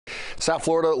South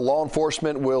Florida law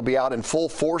enforcement will be out in full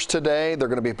force today. They're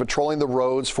going to be patrolling the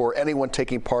roads for anyone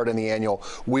taking part in the annual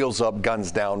Wheels Up,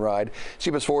 Guns Down ride.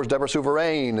 CBS 4's Deborah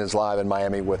Souverain is live in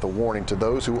Miami with a warning to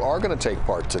those who are going to take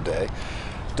part today.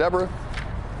 Deborah.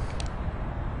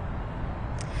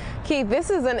 Keith, this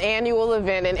is an annual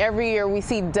event, and every year we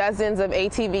see dozens of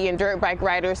ATV and dirt bike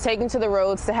riders taking to the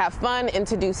roads to have fun and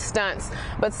to do stunts.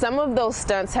 But some of those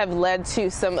stunts have led to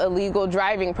some illegal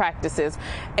driving practices.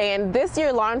 And this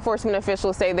year, law enforcement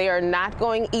officials say they are not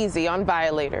going easy on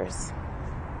violators.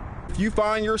 If you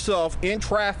find yourself in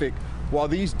traffic while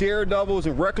these daredevils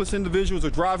and reckless individuals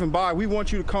are driving by, we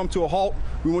want you to come to a halt.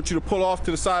 We want you to pull off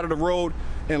to the side of the road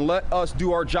and let us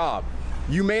do our job.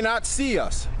 You may not see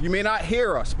us, you may not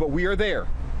hear us, but we are there.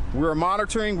 We are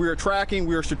monitoring, we are tracking,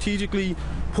 we are strategically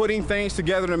putting things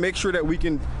together to make sure that we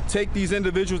can take these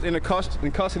individuals in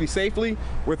custody safely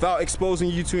without exposing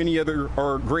you to any other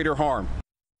or greater harm.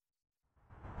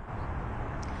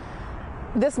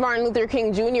 This Martin Luther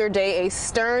King Jr. Day, a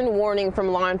stern warning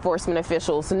from law enforcement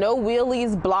officials. No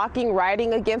wheelies, blocking,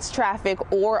 riding against traffic,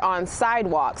 or on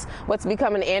sidewalks. What's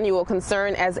become an annual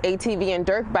concern as ATV and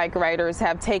dirt bike riders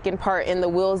have taken part in the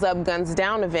Wheels Up, Guns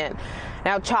Down event.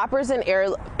 Now, choppers and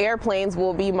airplanes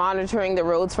will be monitoring the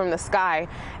roads from the sky,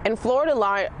 and Florida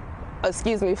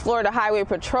Highway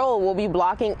Patrol will be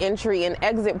blocking entry and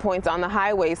exit points on the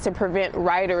highways to prevent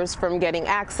riders from getting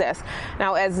access.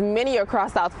 Now, as many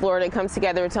across South Florida come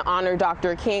together to honor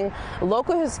Dr. King,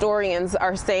 local historians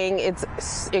are saying it's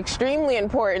extremely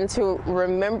important to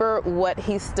remember what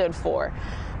he stood for.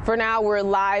 For now, we're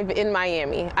live in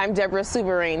Miami. I'm Deborah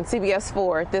Souverain, CBS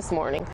 4 This Morning.